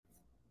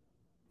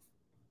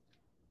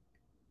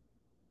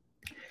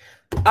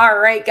All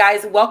right,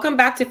 guys, welcome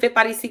back to Fit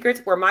Body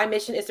Secrets, where my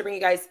mission is to bring you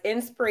guys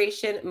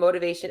inspiration,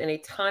 motivation, and a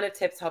ton of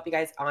tips to help you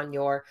guys on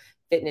your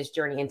fitness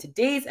journey. And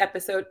today's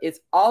episode is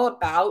all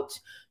about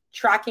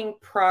tracking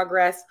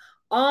progress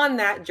on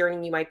that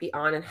journey you might be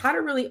on and how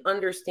to really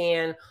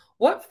understand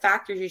what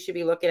factors you should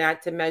be looking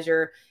at to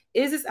measure,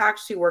 is this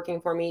actually working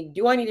for me?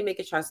 Do I need to make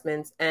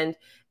adjustments? And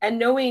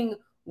knowing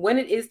when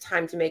it is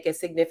time to make a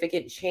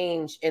significant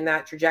change in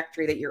that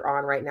trajectory that you're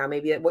on right now.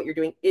 Maybe what you're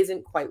doing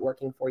isn't quite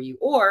working for you,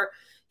 or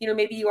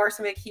maybe you are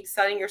somebody that keeps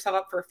setting yourself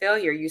up for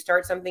failure. You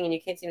start something and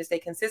you can't seem to stay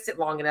consistent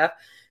long enough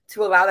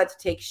to allow that to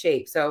take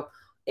shape. So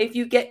if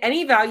you get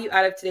any value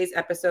out of today's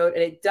episode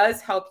and it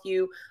does help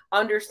you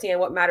understand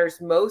what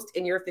matters most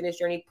in your fitness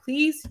journey,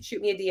 please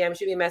shoot me a DM,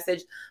 shoot me a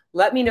message.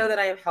 Let me know that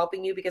I am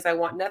helping you, because I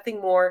want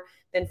nothing more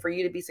than for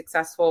you to be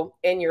successful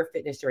in your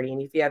fitness journey.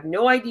 And if you have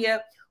no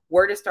idea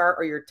where to start,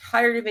 or you're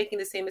tired of making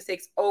the same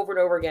mistakes over and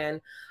over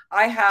again,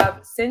 I have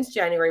since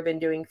January been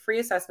doing free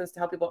assessments to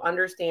help people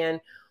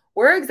understand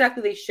where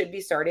exactly they should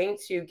be starting,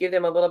 to give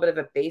them a little bit of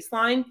a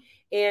baseline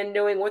and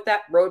knowing what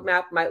that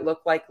roadmap might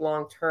look like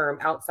long term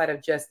outside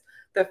of just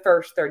the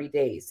first 30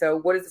 days. So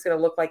what is this going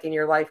to look like in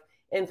your life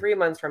in 3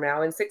 months from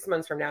now, in 6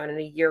 months from now, and in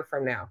a year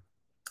from now?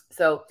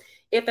 So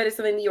if that is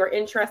something that you are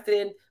interested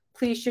in,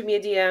 please shoot me a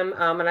DM,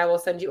 and I will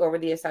send you over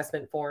the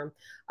assessment form.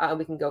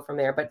 We can go from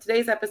there. But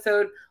today's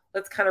episode,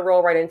 let's kind of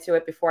roll right into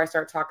it before I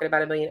start talking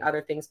about a million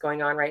other things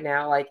going on right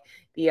now, like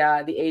the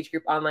age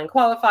group online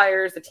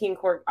qualifiers, the team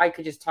court. I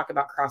could just talk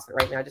about CrossFit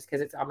right now just because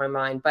it's on my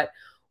mind. But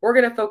we're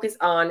going to focus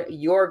on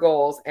your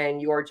goals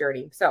and your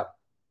journey. So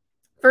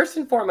first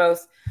and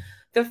foremost,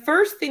 the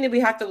first thing that we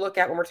have to look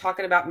at when we're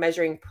talking about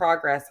measuring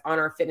progress on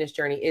our fitness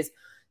journey is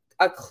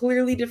a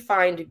clearly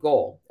defined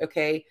goal.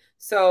 Okay.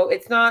 So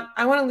it's not,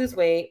 I want to lose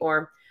weight,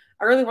 or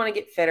I really want to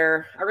get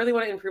fitter. I really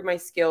want to improve my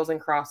skills in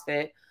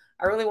CrossFit.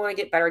 I really want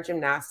to get better at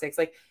gymnastics.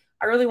 Like,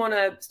 I really want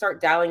to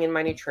start dialing in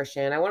my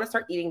nutrition. I want to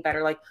start eating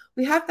better. Like,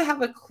 we have to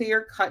have a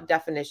clear cut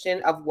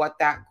definition of what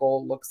that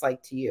goal looks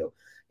like to you.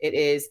 It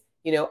is,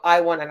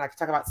 I want, and I can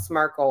talk about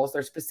SMART goals.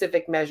 They're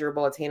specific,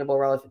 measurable, attainable,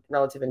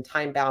 relative, and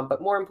time bound.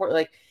 But more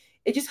importantly, like,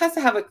 it just has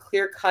to have a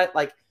clear cut,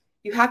 like,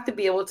 you have to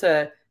be able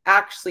to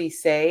actually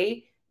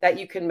say that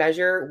you can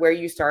measure where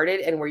you started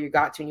and where you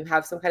got to, and you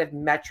have some kind of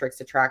metrics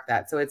to track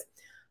that. So it's,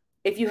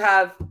 if you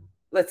have,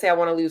 let's say I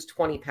want to lose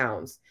 20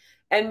 pounds,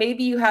 and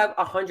maybe you have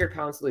 100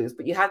 pounds to lose,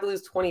 but you have to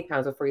lose 20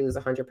 pounds before you lose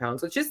 100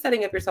 pounds. So it's just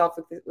setting up yourself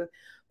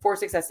for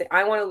success. Say,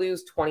 I want to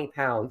lose 20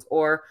 pounds,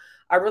 or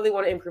I really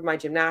want to improve my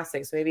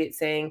gymnastics. Maybe it's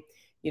saying,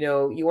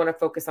 you want to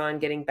focus on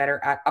getting better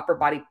at upper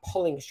body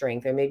pulling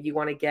strength. And maybe you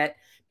want to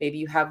maybe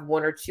you have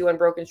 1 or 2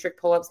 unbroken strict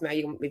pull-ups. Now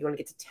you maybe want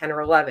to get to 10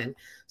 or 11.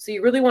 So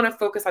you really want to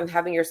focus on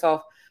having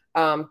yourself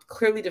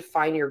clearly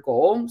define your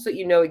goal so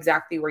you know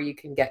exactly where you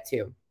can get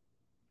to.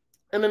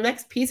 And the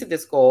next piece of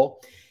this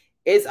goal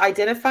is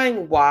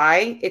identifying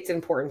why it's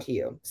important to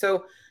you.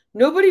 So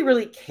nobody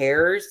really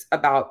cares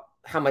about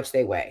how much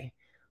they weigh.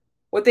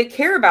 What they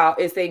care about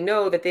is they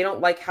know that they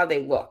don't like how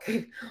they look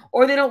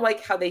or they don't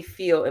like how they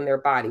feel in their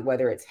body,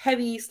 whether it's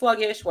heavy,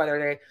 sluggish, whether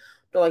they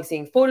don't like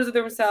seeing photos of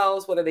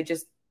themselves, whether they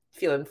just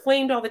feel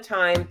inflamed all the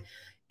time.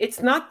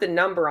 It's not the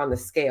number on the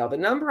scale. The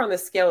number on the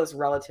scale is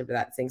relative to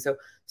that thing.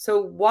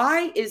 So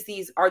why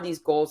are these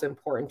goals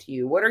important to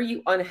you? What are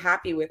you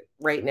unhappy with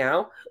right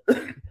now?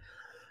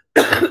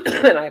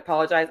 And I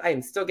apologize. I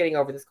am still getting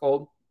over this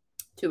cold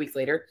 2 weeks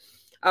later.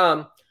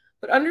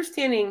 But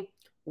understanding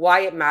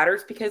why it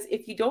matters, because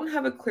if you don't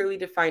have a clearly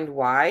defined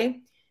why,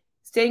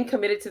 staying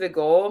committed to the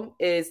goal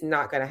is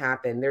not going to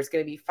happen. There's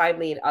going to be 5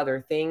 million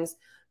other things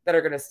that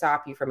are going to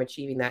stop you from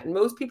achieving that. And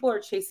most people are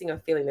chasing a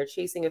feeling. They're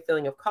chasing a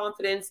feeling of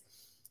confidence.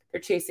 They're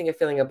chasing a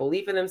feeling of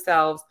belief in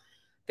themselves.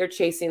 They're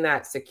chasing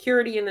that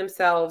security in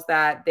themselves,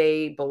 that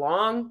they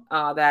belong,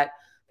 that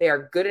they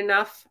are good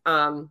enough.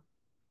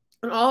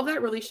 And all of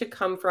that really should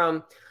come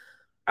from,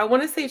 I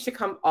want to say it should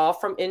come all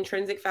from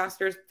intrinsic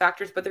factors,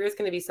 but there is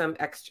going to be some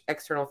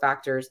external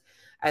factors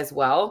as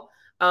well.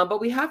 But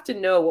we have to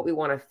know what we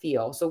want to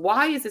feel. So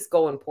why is this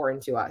goal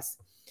important to us?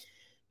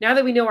 Now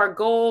that we know our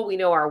goal, we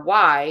know our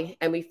why,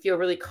 and we feel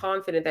really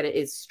confident that it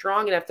is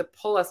strong enough to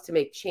pull us to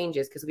make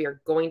changes, because we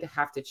are going to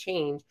have to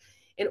change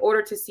in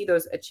order to see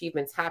those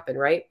achievements happen,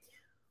 right?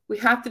 We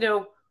have to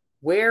know,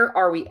 where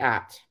are we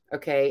at?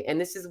 Okay. And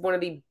this is one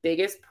of the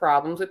biggest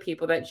problems with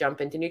people that jump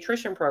into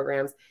nutrition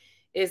programs,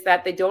 is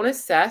that they don't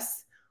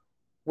assess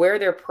where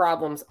their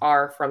problems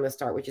are from the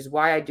start, which is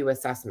why I do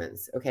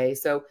assessments. Okay.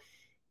 So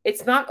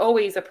it's not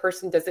always a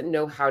person doesn't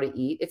know how to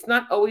eat. It's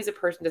not always a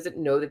person doesn't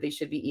know that they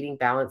should be eating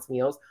balanced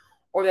meals,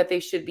 or that they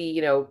should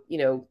be,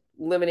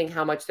 limiting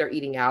how much they're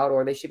eating out,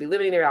 or they should be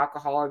limiting their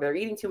alcohol, or they're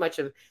eating too much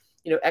of,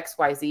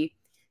 XYZ.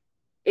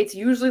 It's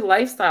usually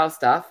lifestyle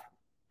stuff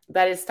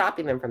that is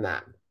stopping them from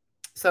that.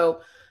 So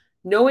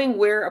knowing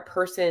where a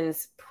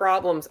person's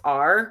problems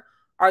are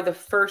the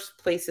first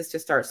places to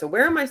start. So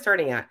where am I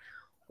starting at?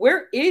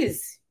 Where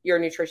is your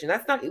nutrition?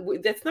 That's not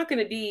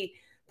going to be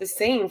the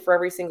same for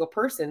every single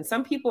person.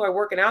 Some people are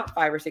working out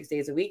 5 or 6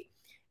 days a week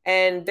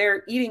and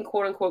they're eating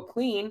quote unquote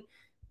clean,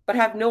 but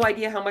have no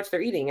idea how much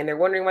they're eating, and they're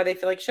wondering why they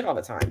feel like shit all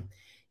the time.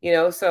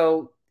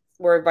 So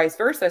where vice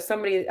versa,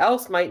 somebody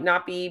else might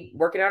not be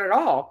working out at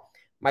all,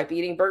 might be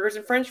eating burgers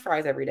and French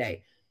fries every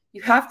day.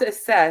 You have to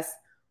assess,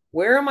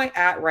 where am I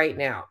at right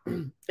now?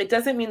 It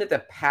doesn't mean that the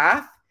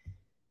path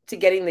to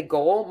getting the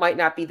goal might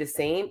not be the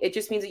same. It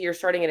just means that you're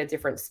starting at a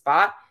different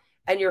spot,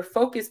 and your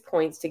focus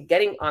points to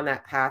getting on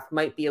that path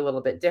might be a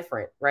little bit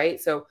different,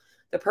 right? So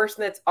the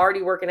person that's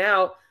already working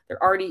out,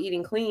 they're already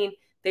eating clean,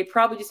 they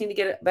probably just need to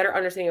get a better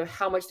understanding of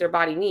how much their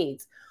body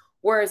needs.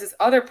 Whereas this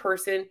other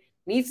person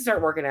needs to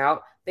start working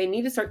out, they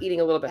need to start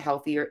eating a little bit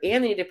healthier,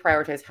 and they need to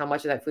prioritize how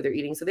much of that food they're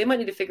eating. So they might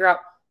need to figure out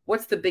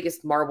what's the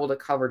biggest marble to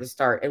cover to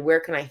start, and where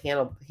can I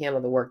handle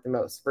the work the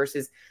most,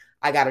 versus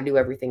I got to do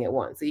everything at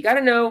once. So you got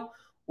to know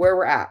where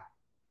we're at.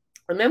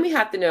 And then we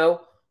have to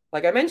know,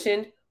 like I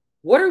mentioned,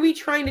 what are we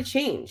trying to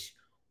change?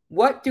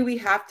 What do we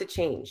have to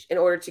change in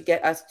order to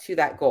get us to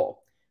that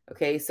goal?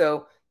 Okay,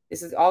 so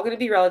this is all going to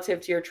be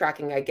relative to your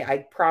tracking.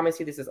 I promise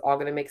you this is all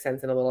going to make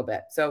sense in a little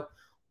bit. So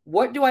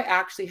what do I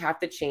actually have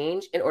to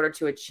change in order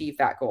to achieve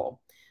that goal?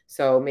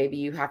 So maybe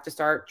you have to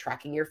start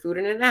tracking your food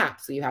in an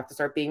app. So you have to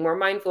start being more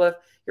mindful of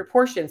your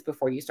portions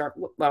before you start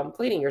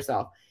plating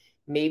yourself.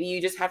 Maybe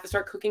you just have to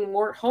start cooking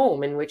more at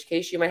home, in which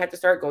case you might have to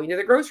start going to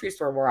the grocery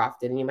store more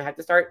often. And you might have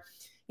to start,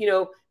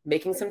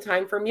 making some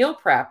time for meal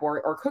prep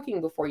or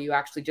cooking before you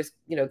actually just,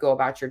 go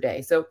about your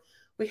day. So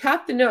we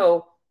have to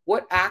know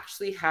what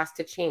actually has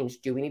to change.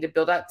 Do we need to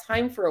build out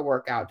time for a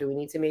workout? Do we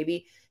need to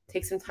maybe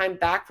take some time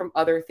back from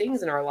other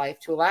things in our life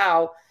to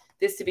allow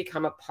this to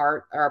become a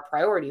part or a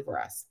priority for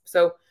us?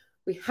 So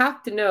we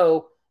have to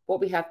know what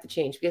we have to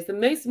change, because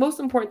the most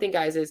important thing,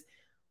 guys, is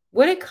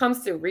when it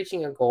comes to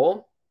reaching a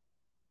goal,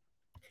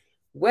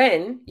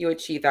 when you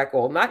achieve that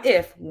goal, not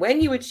if,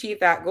 when you achieve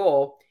that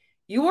goal,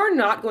 you are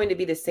not going to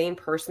be the same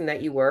person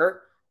that you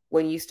were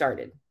when you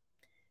started.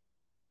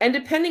 And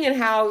depending on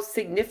how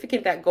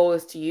significant that goal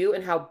is to you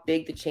and how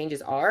big the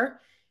changes are,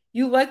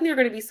 you likely are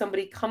going to be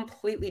somebody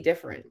completely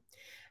different.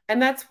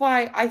 And that's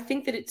why I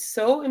think that it's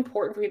so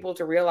important for people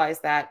to realize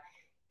that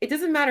it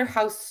doesn't matter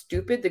how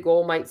stupid the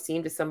goal might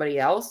seem to somebody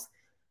else.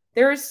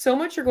 There is so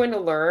much you're going to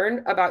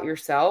learn about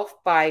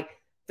yourself by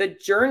the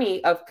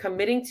journey of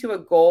committing to a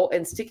goal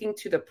and sticking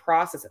to the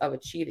process of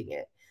achieving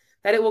it,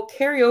 that it will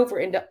carry over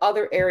into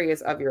other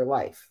areas of your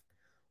life.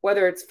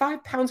 Whether it's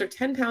 5 pounds or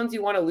 10 pounds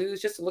you want to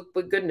lose just to look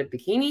good in a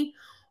bikini,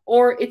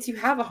 or it's you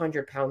have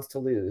 100 pounds to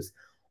lose,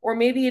 or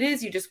maybe it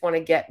is you just want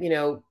to get,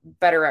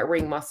 better at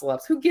ring muscle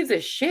ups. Who gives a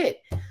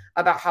shit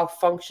about how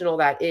functional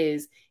that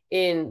is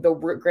in the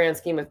grand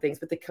scheme of things?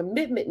 But the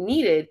commitment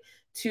needed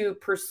to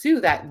pursue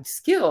that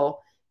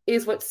skill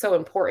is what's so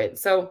important.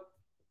 So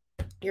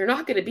you're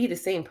not going to be the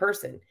same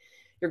person.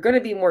 You're going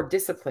to be more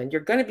disciplined.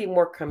 You're going to be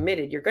more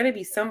committed. You're going to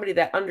be somebody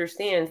that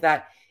understands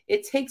that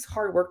it takes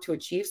hard work to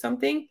achieve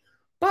something,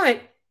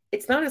 but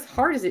it's not as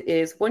hard as it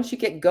is once you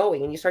get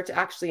going and you start to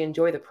actually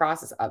enjoy the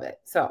process of it.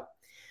 So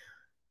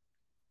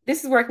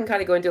this is where I can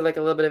kind of go into like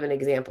a little bit of an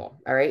example.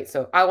 All right.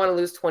 So I want to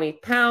lose 20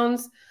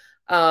 pounds.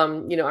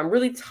 I'm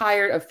really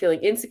tired of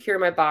feeling insecure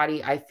in my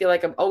body. I feel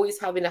like I'm always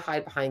having to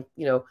hide behind,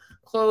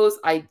 clothes.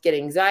 I get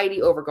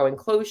anxiety over going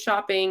clothes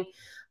shopping.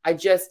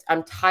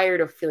 I'm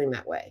tired of feeling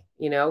that way.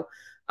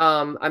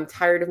 I'm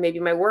tired of maybe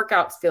my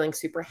workouts feeling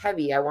super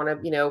heavy. I want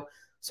to,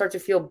 start to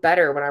feel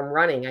better when I'm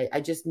running. I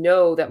just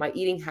know that my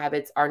eating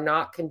habits are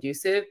not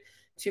conducive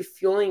to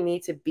fueling me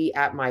to be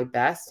at my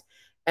best.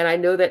 And I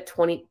know that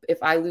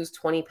if I lose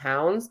 20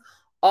 pounds,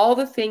 all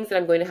the things that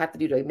I'm going to have to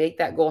do to make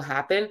that goal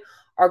happen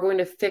are going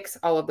to fix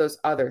all of those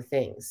other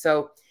things.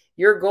 So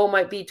your goal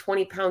might be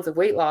 20 pounds of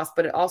weight loss,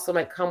 but it also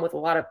might come with a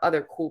lot of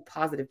other cool,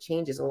 positive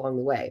changes along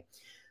the way,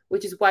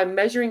 which is why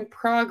measuring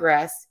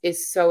progress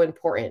is so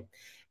important.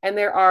 And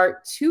there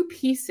are two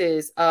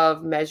pieces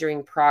of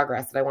measuring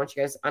progress that I want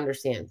you guys to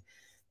understand.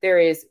 There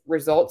is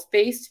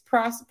results-based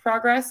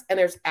progress, and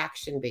there's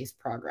action-based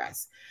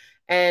progress.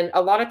 And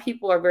a lot of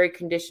people are very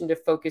conditioned to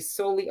focus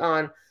solely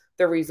on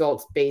the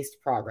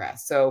results-based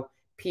progress. So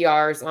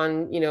PRs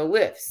on,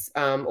 lifts,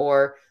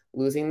 or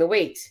losing the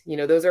weight.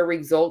 Those are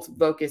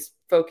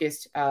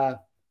results-focused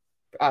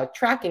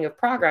tracking of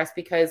progress,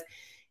 because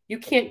you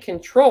can't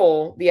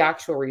control the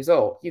actual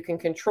result. You can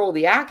control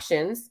the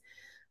actions,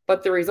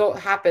 but the result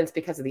happens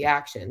because of the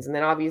actions. And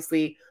then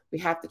obviously we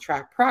have to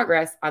track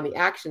progress on the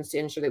actions to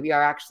ensure that we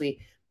are actually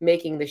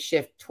making the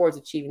shift towards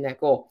achieving that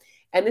goal.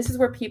 And this is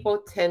where people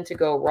tend to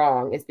go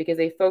wrong, is because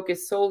they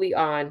focus solely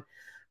on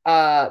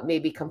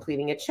maybe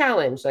completing a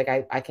challenge. Like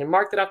I can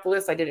mark that off the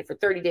list. I did it for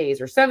 30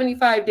 days or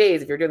 75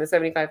 days if you're doing the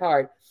 75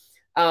 hard.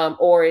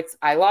 Or it's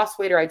I lost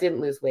weight or I didn't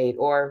lose weight,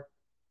 or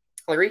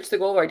I reached the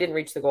goal or I didn't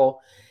reach the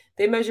goal.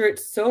 They measure it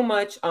so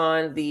much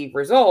on the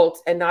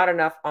results and not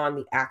enough on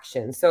the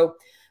action. So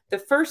the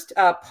first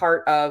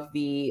part of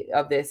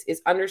this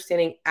is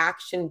understanding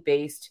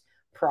action-based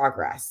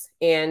progress.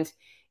 And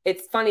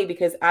it's funny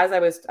because as I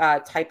was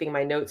typing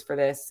my notes for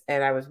this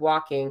and I was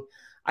walking,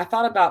 I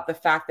thought about the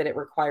fact that it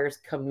requires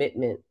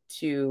commitment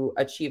to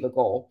achieve a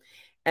goal.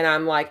 And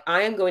I'm like,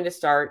 I am going to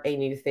start a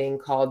new thing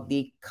called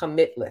the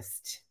commit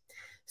list.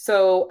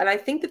 So, and I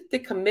think that the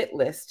commit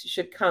list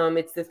should come,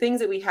 it's the things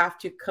that we have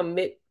to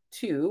commit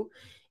to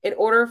in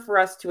order for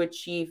us to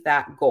achieve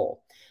that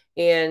goal.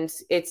 And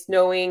it's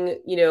knowing,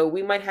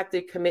 we might have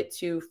to commit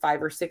to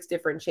 5 or 6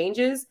 different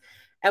changes,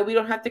 and we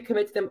don't have to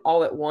commit to them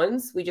all at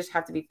once. We just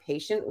have to be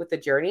patient with the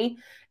journey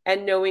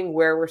and knowing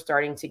where we're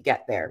starting to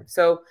get there.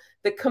 So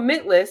the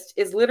commit list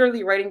is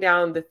literally writing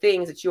down the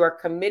things that you are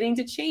committing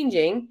to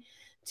changing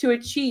to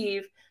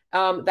achieve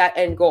that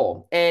end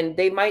goal. And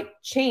they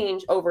might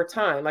change over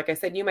time. Like I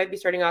said, you might be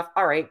starting off,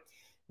 all right,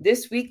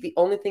 this week, the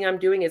only thing I'm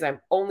doing is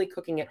I'm only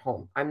cooking at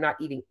home. I'm not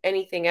eating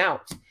anything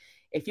out.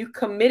 If you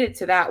committed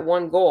to that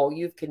one goal,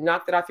 you can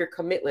knock that off your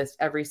commit list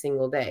every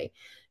single day.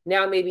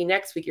 Now, maybe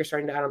next week you're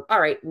starting to add on, all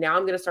right, now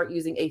I'm going to start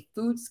using a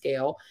food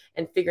scale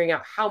and figuring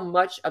out how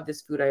much of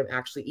this food I am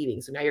actually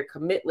eating. So now your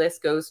commit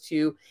list goes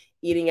to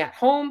eating at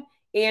home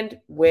and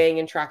weighing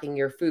and tracking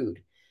your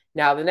food.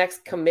 Now the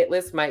next commit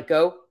list might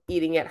go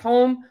eating at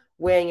home,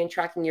 weighing and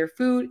tracking your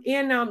food,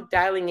 and now I'm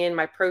dialing in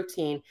my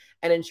protein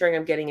and ensuring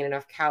I'm getting in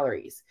enough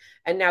calories.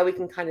 And now we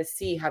can kind of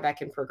see how that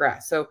can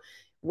progress. So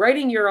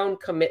writing your own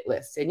commit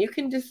list, and you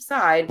can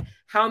decide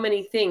how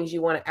many things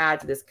you want to add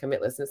to this commit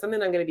list. And it's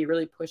something I'm going to be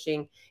really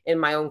pushing in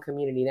my own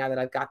community now that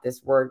I've got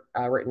this word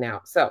written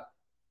out. So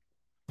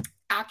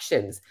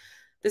actions.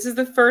 This is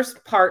the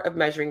first part of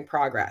measuring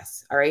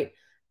progress. All right.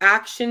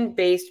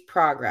 Action-based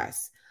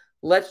progress.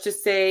 Let's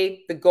just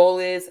say the goal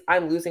is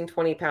I'm losing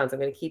 20 pounds. I'm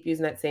going to keep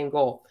using that same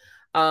goal.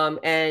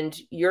 And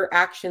your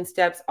action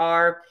steps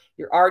are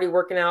you're already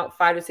working out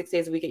 5 to 6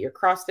 days a week at your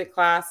CrossFit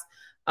class.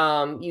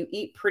 You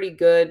eat pretty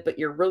good, but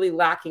you're really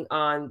lacking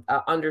on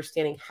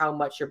understanding how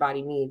much your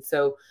body needs.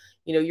 So,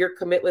 your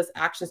commit list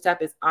action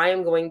step is I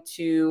am going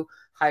to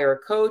hire a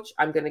coach.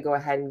 I'm going to go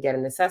ahead and get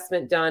an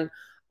assessment done,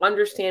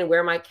 understand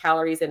where my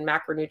calories and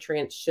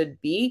macronutrients should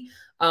be,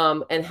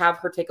 and have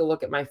her take a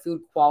look at my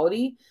food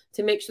quality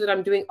to make sure that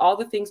I'm doing all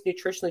the things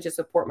nutritionally to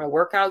support my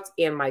workouts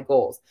and my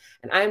goals.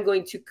 And I am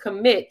going to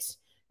commit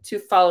to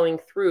following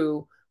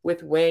through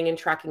with weighing and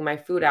tracking my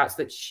food out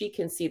so that she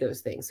can see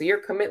those things. So your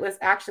commit list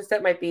action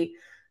step might be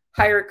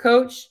hire a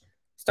coach,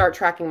 start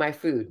tracking my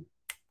food.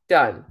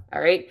 Done.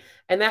 All right.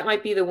 And that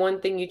might be the one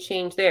thing you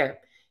change there.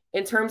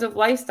 In terms of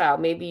lifestyle,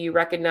 maybe you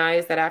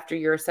recognize that after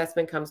your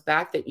assessment comes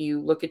back that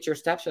you look at your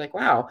steps, you're like,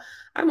 wow,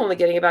 I'm only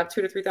getting about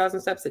 2,000 to 3,000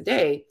 steps a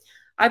day.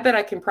 I bet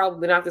I can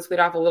probably knock this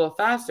weight off a little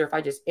faster if I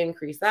just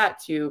increase that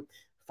to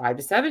 5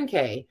 to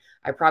 7K.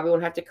 I probably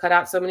won't have to cut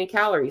out so many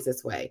calories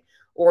this way.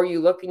 Or you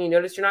look and you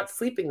notice you're not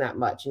sleeping that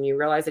much and you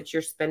realize that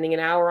you're spending an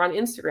hour on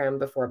Instagram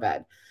before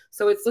bed.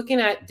 So it's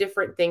looking at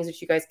different things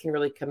that you guys can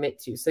really commit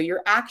to. So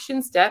your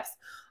action steps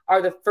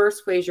are the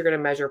first ways you're going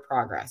to measure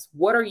progress.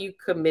 What are you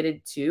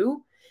committed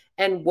to?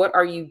 And what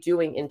are you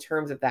doing in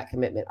terms of that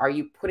commitment? Are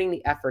you putting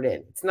the effort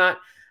in? It's not,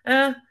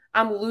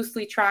 I'm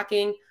loosely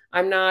tracking.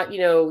 I'm not,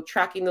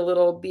 tracking the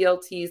little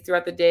BLTs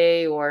throughout the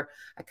day, or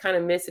I kind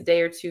of miss a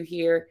day or two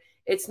here.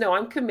 It's no,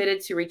 I'm committed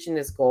to reaching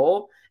this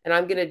goal, and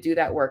I'm going to do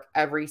that work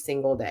every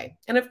single day.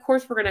 And of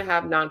course, we're going to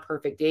have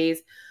non-perfect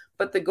days,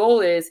 but the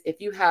goal is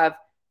if you have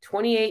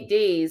 28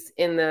 days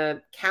in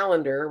the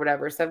calendar or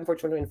whatever, 7, 4,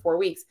 20, 4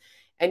 weeks,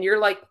 and you're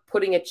like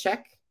putting a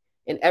check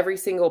in every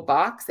single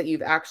box that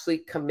you've actually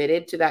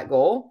committed to that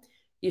goal,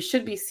 you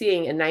should be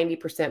seeing a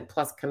 90%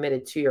 plus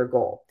committed to your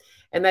goal.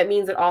 And that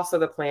means that also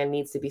the plan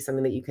needs to be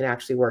something that you can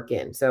actually work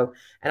in. So,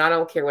 and I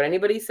don't care what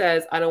anybody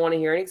says. I don't want to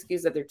hear an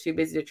excuse that they're too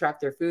busy to track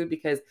their food,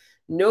 because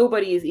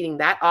nobody is eating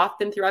that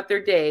often throughout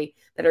their day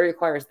that it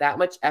requires that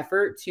much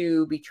effort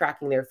to be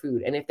tracking their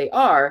food. And if they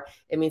are,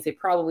 it means they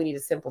probably need to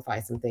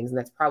simplify some things, and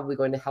that's probably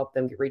going to help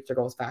them reach their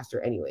goals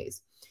faster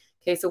anyways.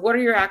 Okay, so what are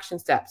your action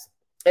steps?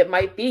 It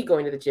might be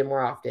going to the gym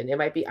more often. It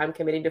might be I'm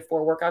committing to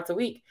 4 workouts a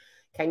week.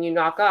 Can you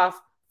knock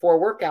off 4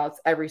 workouts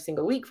every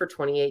single week for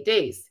 28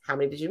 days? How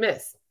many did you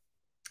miss?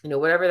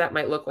 Whatever that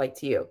might look like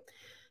to you.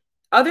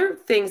 Other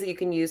things that you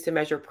can use to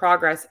measure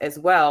progress as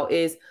well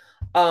is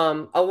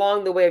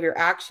along the way of your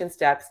action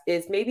steps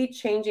is maybe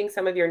changing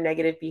some of your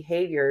negative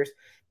behaviors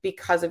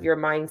because of your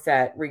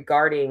mindset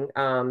regarding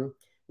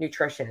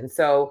nutrition.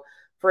 So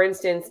for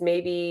instance,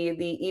 maybe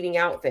the eating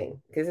out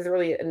thing, because this is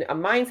really a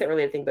mindset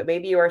related thing, but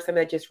maybe you are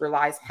someone that just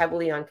relies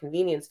heavily on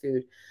convenience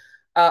food.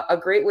 A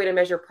great way to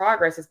measure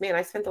progress is, man,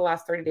 I spent the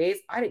last 30 days,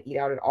 I didn't eat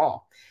out at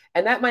all.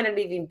 And that might not have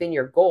even been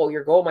your goal.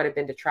 Your goal might have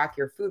been to track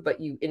your food,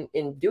 but you,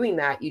 in doing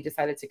that, you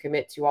decided to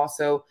commit to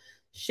also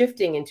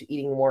shifting into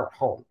eating more at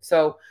home.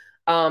 So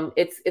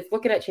it's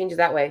looking at changes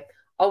that way,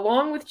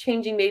 along with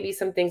changing maybe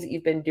some things that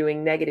you've been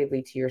doing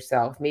negatively to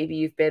yourself. Maybe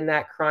you've been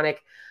that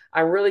chronic,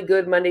 I'm really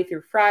good Monday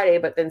through Friday,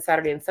 but then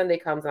Saturday and Sunday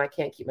comes and I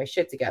can't keep my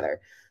shit together.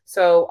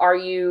 So are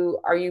you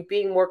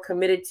being more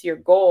committed to your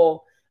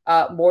goal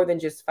more than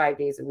just 5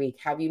 days a week?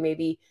 Have you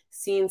maybe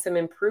seen some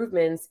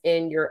improvements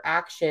in your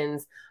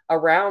actions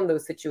around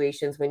those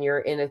situations when you're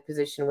in a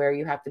position where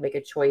you have to make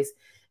a choice?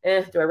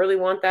 Do I really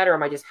want that, or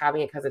am I just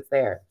having it because it's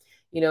there?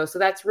 So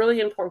that's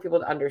really important for people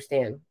to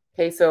understand.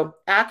 Okay, so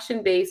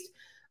action-based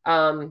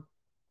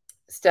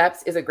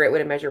steps is a great way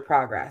to measure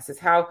progress. It's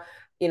how,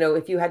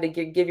 if you had to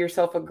give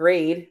yourself a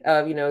grade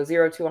of,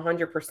 0 to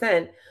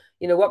 100%,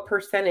 what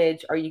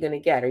percentage are you going to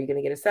get? Are you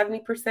going to get a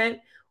 70%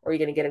 or are you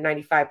going to get a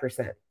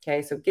 95%?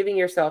 Okay. So giving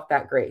yourself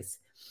that grace.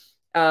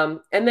 And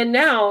then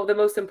now the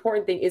most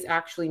important thing is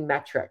actually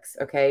metrics.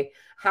 Okay.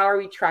 How are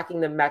we tracking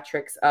the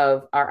metrics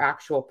of our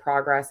actual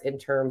progress in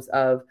terms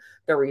of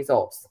the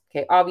results?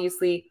 Okay.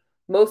 Obviously,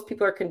 most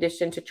people are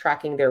conditioned to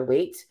tracking their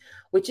weight,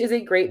 which is a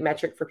great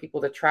metric for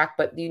people to track,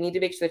 but you need to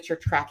make sure that you're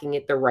tracking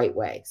it the right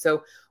way.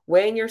 So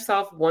weighing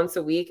yourself once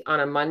a week on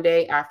a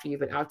Monday after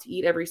you've been out to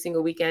eat every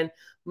single weekend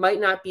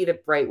might not be the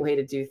right way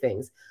to do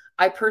things.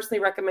 I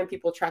personally recommend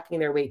people tracking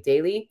their weight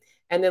daily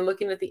and then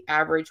looking at the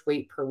average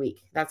weight per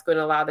week. That's going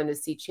to allow them to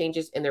see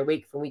changes in their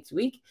weight from week to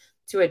week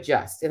to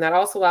adjust. And that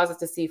also allows us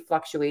to see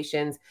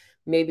fluctuations,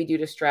 maybe due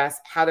to stress,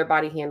 how their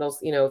body handles,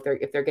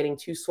 if they're getting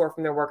too sore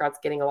from their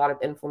workouts, getting a lot of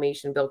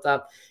inflammation built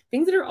up,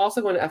 things that are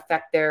also going to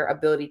affect their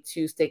ability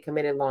to stay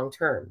committed long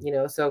term,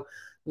 so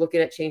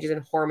looking at changes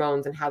in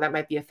hormones and how that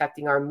might be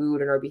affecting our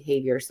mood and our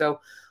behavior. So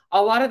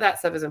a lot of that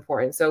stuff is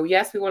important. So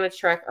yes, we want to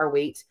track our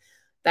weight.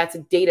 That's a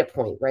data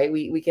point, right?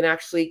 We can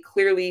actually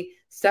clearly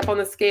step on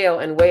the scale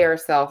and weigh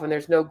ourselves, and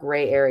there's no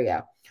gray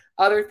area.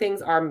 Other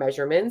things are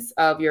measurements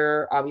of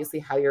obviously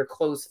how your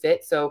clothes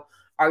fit. So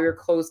are your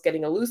clothes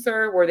getting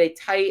looser? Were they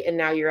tight and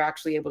now you're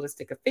actually able to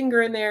stick a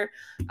finger in there?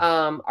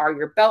 Are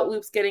your belt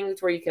loops getting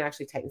to where you can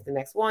actually tighten the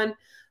next one?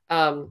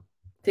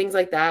 Things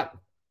like that.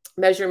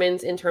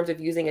 Measurements in terms of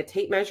using a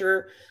tape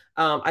measure.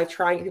 I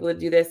try and get people to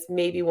do this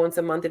maybe once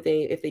a month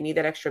if they need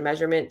that extra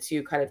measurement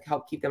to kind of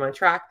help keep them on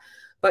track,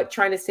 but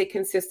trying to stay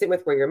consistent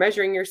with where you're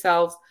measuring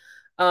yourselves.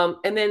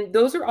 And then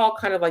those are all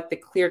kind of like the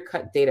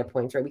clear-cut data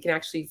points, right? We can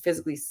actually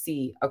physically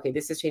see, okay,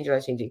 this is changing,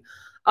 that's changing.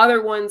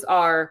 Other ones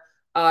are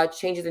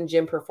changes in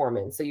gym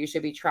performance. So you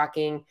should be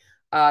tracking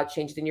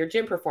changes in your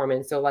gym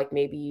performance. So like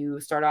maybe you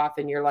start off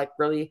and you're like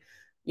really,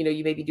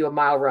 you maybe do a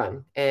mile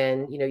run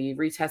and, you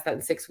retest that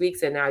in 6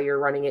 weeks and now you're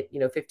running it,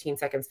 15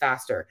 seconds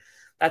faster.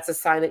 That's a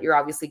sign that you're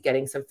obviously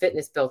getting some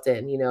fitness built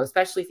in,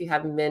 especially if you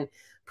haven't been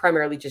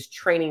primarily just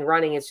training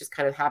running. It's just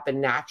kind of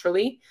happened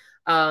naturally.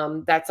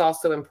 That's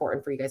also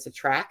important for you guys to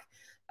track.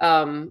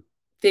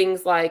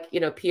 Things like,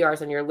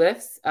 PRs on your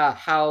lifts,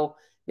 how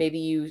maybe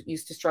you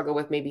used to struggle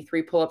with maybe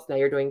 3 pull-ups. Now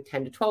you're doing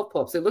 10 to 12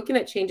 pull-ups. So looking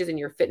at changes in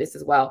your fitness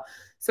as well.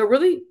 So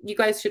really, you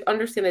guys should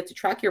understand that to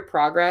track your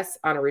progress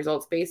on a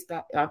results-based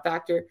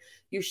factor,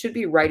 you should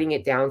be writing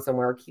it down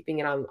somewhere, or keeping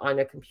it on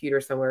a computer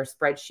somewhere, a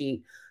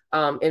spreadsheet.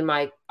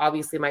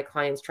 Obviously my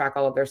clients track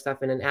all of their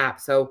stuff in an app.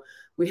 So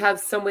we have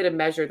some way to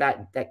measure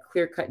that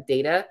clear-cut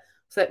data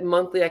so that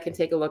monthly I can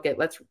take a look at,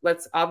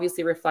 let's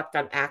obviously reflect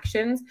on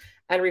actions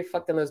and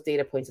reflect on those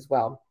data points as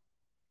well.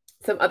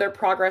 Some other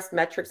progress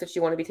metrics that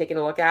you want to be taking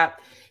a look at.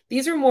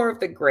 These are more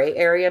of the gray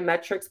area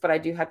metrics, but I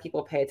do have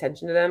people pay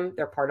attention to them.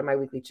 They're part of my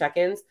weekly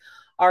check-ins.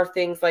 Are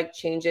things like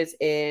changes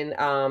in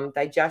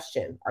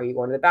digestion. Are you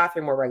going to the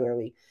bathroom more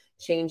regularly?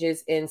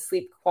 Changes in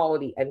sleep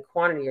quality and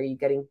quantity. Are you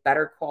getting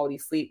better quality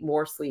sleep,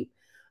 more sleep?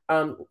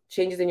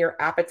 Changes in your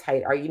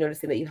appetite. Are you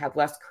noticing that you have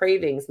less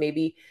cravings?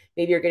 Maybe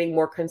you're getting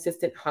more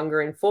consistent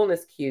hunger and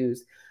fullness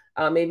cues.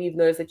 Maybe you've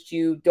noticed that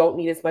you don't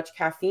need as much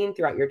caffeine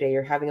throughout your day.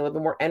 You're having a little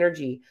bit more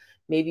energy.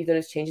 Maybe you've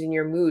noticed changes in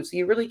your mood. So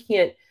you really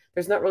can't,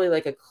 there's not really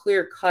like a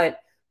clear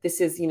cut,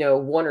 this is,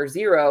 1 or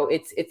 0.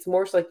 It's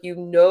more so like,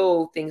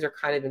 things are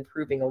kind of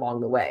improving along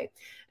the way.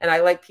 And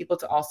I like people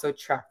to also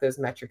track those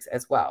metrics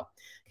as well.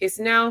 Okay,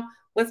 so now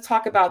let's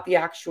talk about the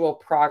actual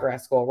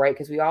progress goal, right?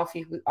 Because we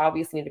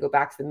obviously need to go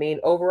back to the main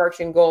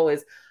overarching goal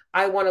is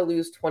I want to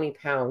lose 20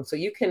 pounds. So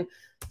you can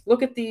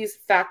look at these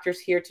factors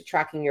here to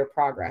tracking your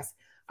progress.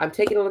 I'm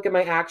taking a look at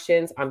my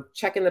actions. I'm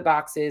checking the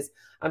boxes.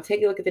 I'm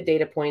taking a look at the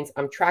data points.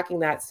 I'm tracking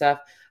that stuff.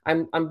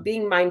 I'm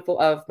being mindful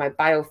of my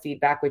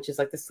biofeedback, which is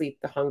like the sleep,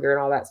 the hunger,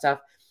 and all that stuff.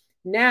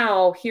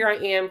 Now, here I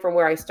am from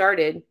where I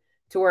started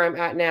to where I'm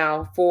at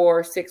now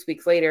 6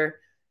 weeks later.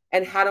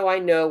 And how do I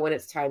know when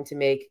it's time to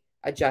make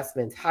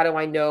adjustments? How do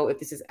I know if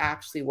this is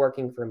actually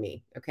working for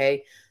me?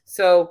 Okay.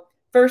 So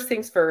first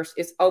things first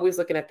is always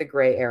looking at the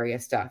gray area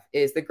stuff.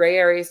 The gray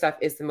area stuff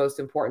is the most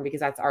important because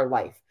that's our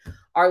life.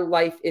 Our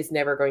life is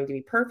never going to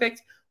be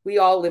perfect. We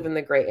all live in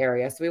the gray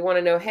area. So we want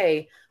to know,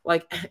 hey,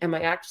 like, am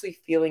I actually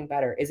feeling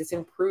better? Is this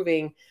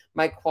improving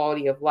my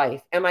quality of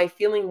life? Am I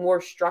feeling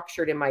more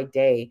structured in my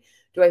day?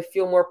 Do I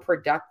feel more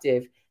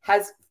productive?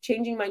 Has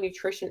changing my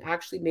nutrition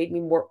actually made me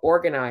more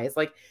organized?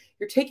 Like,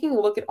 you're taking a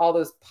look at all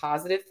those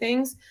positive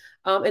things.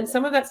 And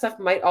some of that stuff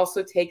might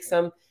also take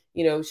some,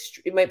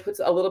 it might put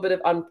a little bit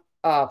of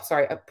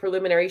a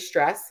preliminary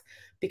stress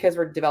because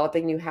we're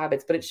developing new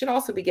habits, but it should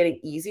also be getting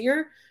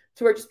easier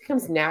to where it just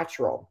becomes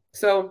natural.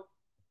 So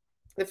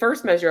the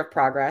first measure of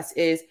progress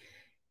is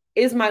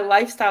my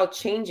lifestyle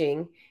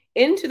changing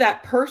into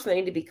that person I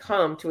need to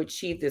become to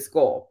achieve this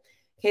goal?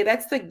 Okay,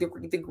 that's the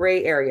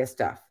gray area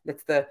stuff.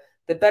 That's the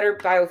better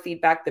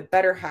biofeedback, the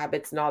better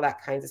habits, and all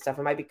that kinds of stuff.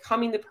 Am I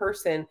becoming the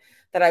person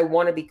that I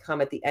want to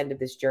become at the end of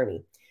this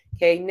journey?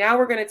 Okay, now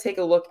we're going to take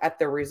a look at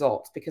the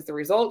results because the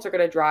results are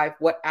going to drive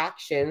what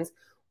actions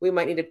we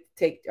might need to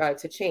take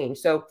to change.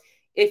 So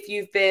if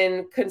you've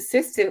been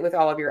consistent with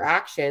all of your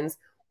actions,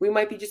 we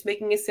might be just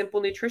making a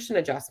simple nutrition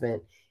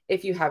adjustment.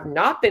 If you have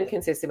not been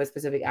consistent with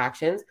specific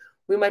actions,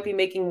 we might be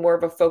making more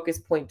of a focus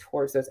point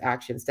towards those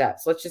action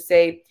steps. Let's just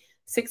say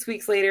 6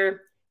 weeks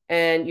later,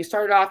 and you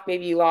started off,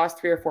 maybe you lost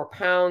 3 or 4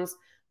 pounds,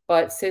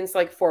 but since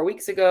like 4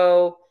 weeks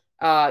ago,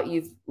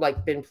 you've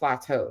like been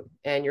plateaued,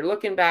 and you're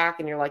looking back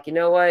and you're like, you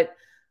know what?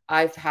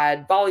 I've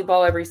had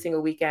volleyball every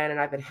single weekend and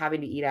I've been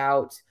having to eat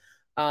out.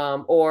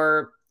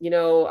 Or,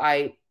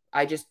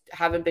 I just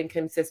haven't been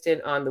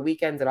consistent on the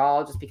weekends at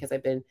all, just because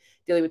I've been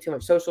dealing with too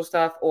much social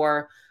stuff,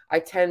 or I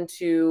tend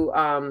to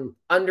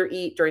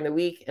undereat during the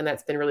week, and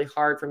that's been really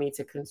hard for me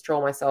to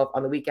control myself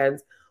on the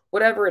weekends,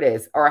 whatever it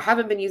is. Or I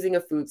haven't been using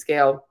a food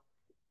scale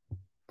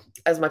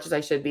as much as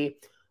I should be.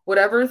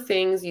 Whatever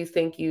things you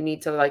think you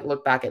need to like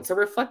look back at. So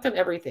reflect on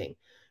everything.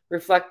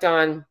 Reflect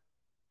on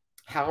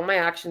how have my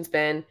actions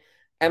been?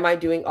 Am I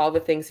doing all the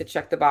things to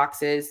check the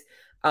boxes?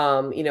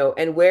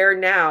 And where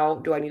now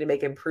do I need to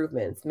make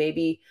improvements?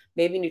 Maybe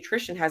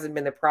nutrition hasn't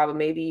been the problem.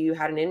 Maybe you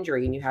had an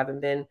injury and you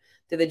haven't been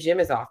to the gym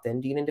as often.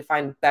 Do you need to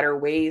find better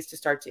ways to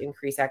start to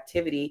increase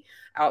activity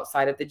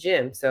outside of the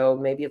gym? So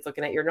maybe it's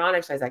looking at your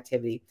non-exercise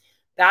activity.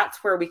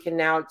 That's where we can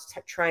now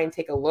try and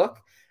take a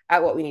look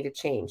at what we need to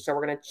change. So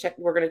we're going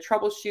to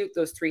troubleshoot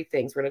those 3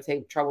 things. We're going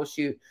to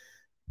troubleshoot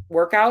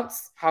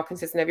workouts. How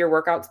consistent have your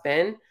workouts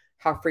been?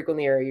 How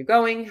frequently are you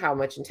going? How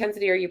much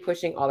intensity are you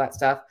pushing? All that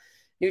stuff.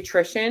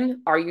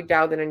 Nutrition. Are you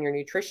dialed in on your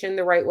nutrition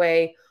the right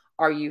way?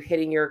 Are you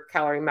hitting your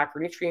calorie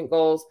macronutrient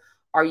goals?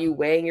 Are you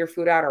weighing your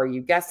food out? Are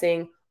you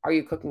guessing? Are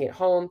you cooking at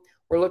home?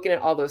 We're looking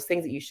at all those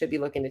things that you should be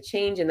looking to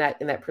change in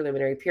that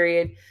preliminary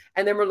period.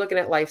 And then we're looking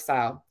at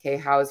lifestyle. Okay.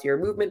 How's your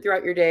movement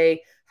throughout your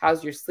day?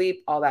 How's your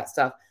sleep? All that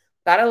stuff.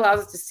 That allows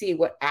us to see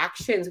what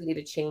actions we need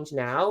to change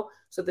now.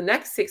 So the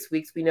next 6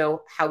 weeks, we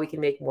know how we can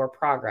make more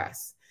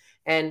progress.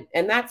 And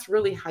that's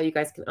really how you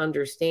guys can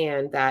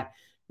understand that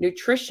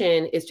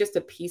nutrition is just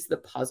a piece of the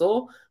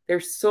puzzle.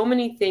 There's so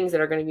many things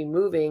that are going to be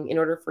moving in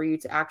order for you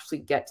to actually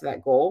get to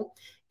that goal,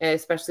 and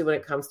especially when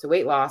it comes to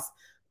weight loss,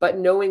 but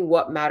knowing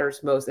what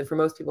matters most. And for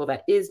most people,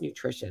 that is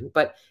nutrition.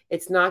 But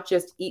it's not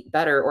just eat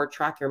better or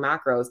track your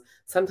macros.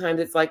 Sometimes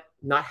it's like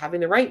not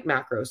having the right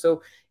macros.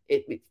 So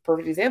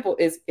perfect example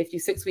is if you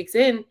 6 weeks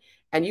in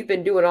and you've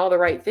been doing all the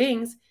right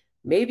things,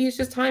 maybe it's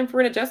just time for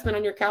an adjustment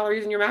on your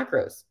calories and your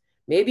macros.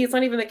 Maybe it's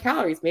not even the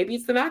calories. Maybe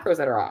it's the macros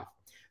that are off.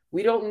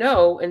 We don't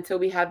know until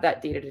we have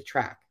that data to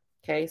track.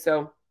 Okay.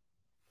 So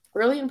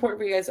really important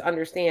for you guys to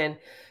understand.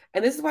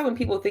 And this is why when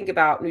people think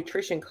about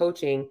nutrition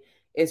coaching,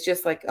 it's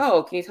just like,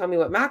 oh, can you tell me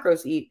what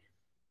macros to eat?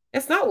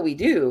 That's not what we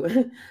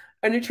do.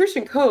 A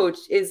nutrition coach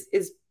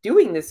is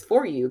doing this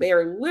for you. They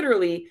are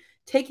literally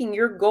taking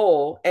your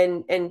goal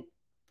and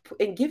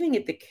giving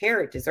it the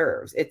care it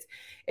deserves.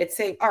 It's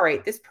saying, all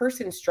right, this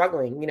person's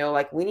struggling,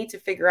 like we need to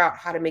figure out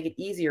how to make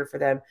it easier for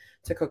them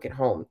to cook at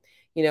home,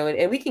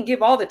 and we can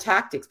give all the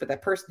tactics, but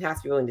that person has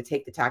to be willing to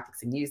take the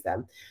tactics and use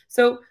them.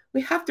 So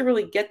we have to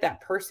really get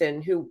that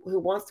person who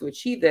wants to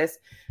achieve this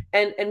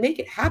and make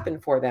it happen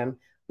for them.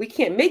 We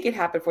can't make it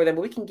happen for them,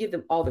 but we can give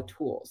them all the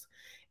tools.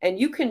 And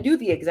you can do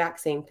the exact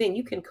same thing.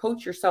 You can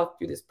coach yourself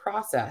through this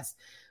process,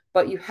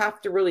 but you have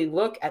to really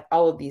look at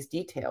all of these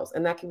details.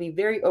 And that can be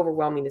very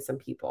overwhelming to some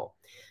people.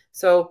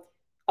 So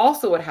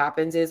also what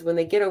happens is when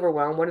they get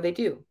overwhelmed, what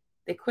do?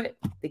 They quit.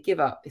 They give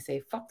up. They say,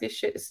 fuck this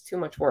shit. It's too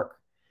much work.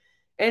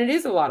 And it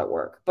is a lot of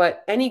work,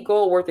 but any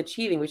goal worth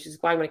achieving, which is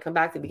why when I come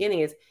back to the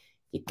beginning, is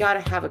you got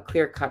to have a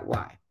clear-cut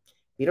why. If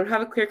you don't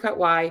have a clear-cut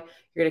why,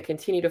 you're going to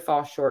continue to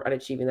fall short on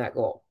achieving that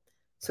goal.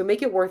 So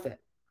make it worth it.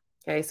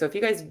 Okay. So if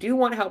you guys do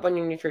want help on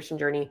your nutrition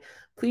journey,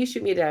 please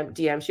shoot me a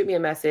DM, shoot me a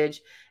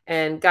message.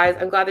 And guys,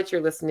 I'm glad that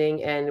you're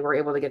listening and we're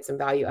able to get some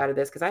value out of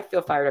this, because I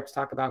feel fired up to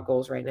talk about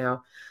goals right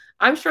now.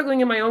 I'm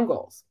struggling in my own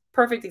goals.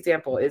 Perfect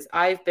example is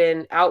I've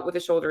been out with a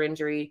shoulder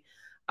injury,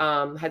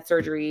 had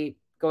surgery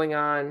going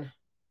on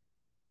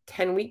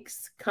 10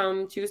 weeks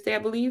come Tuesday, I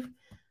believe.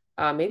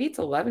 Maybe it's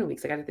 11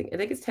 weeks. I think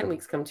it's 10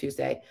 weeks come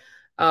Tuesday.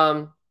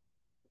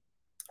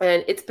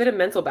 And it's been a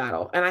mental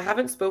battle, and I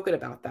haven't spoken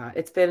about that.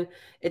 It's been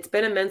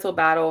a mental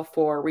battle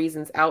for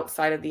reasons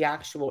outside of the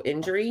actual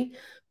injury,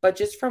 but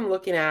just from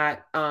looking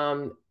at,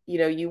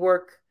 you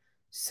work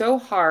so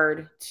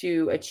hard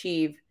to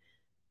achieve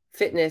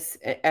fitness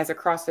as a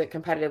CrossFit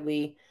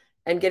competitively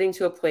and getting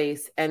to a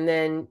place, and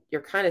then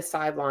you're kind of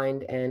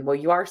sidelined,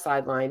 you are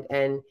sidelined,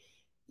 and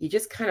you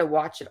just kind of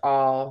watch it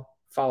all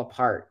fall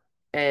apart.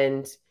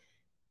 And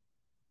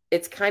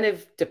it's kind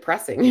of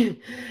depressing.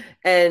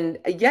 And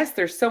yes,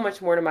 there's so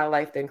much more to my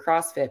life than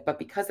CrossFit, but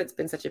because it's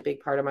been such a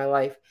big part of my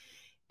life,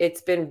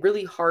 it's been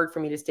really hard for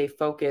me to stay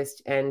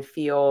focused and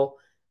feel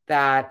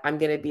that I'm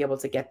going to be able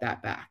to get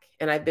that back.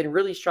 And I've been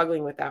really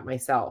struggling with that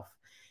myself,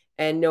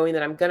 and knowing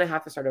that I'm going to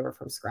have to start over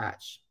from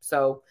scratch.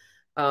 So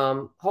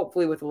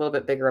hopefully with a little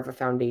bit bigger of a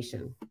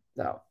foundation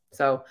though.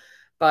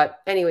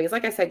 But anyways,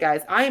 like I said,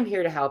 guys, I am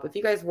here to help. If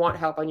you guys want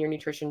help on your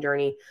nutrition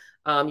journey,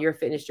 your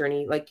fitness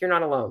journey, like you're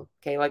not alone.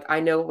 Okay. Like I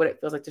know what it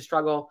feels like to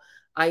struggle.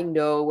 I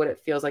know what it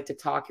feels like to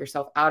talk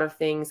yourself out of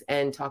things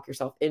and talk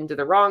yourself into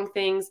the wrong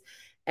things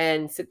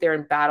and sit there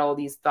and battle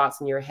these thoughts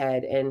in your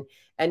head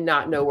and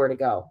not know where to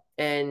go.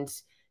 And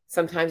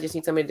sometimes you just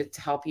need somebody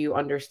to help you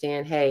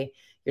understand, hey,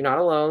 you're not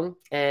alone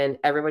and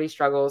everybody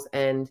struggles,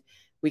 and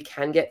we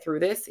can get through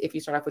this if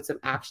you start off with some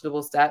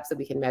actionable steps that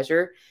we can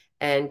measure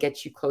and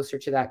get you closer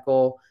to that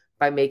goal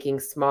by making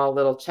small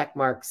little check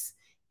marks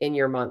in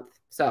your month.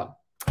 So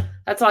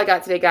that's all I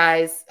got today,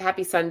 guys.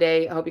 Happy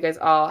Sunday. I hope you guys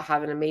all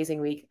have an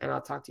amazing week, and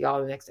I'll talk to you all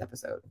in the next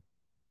episode.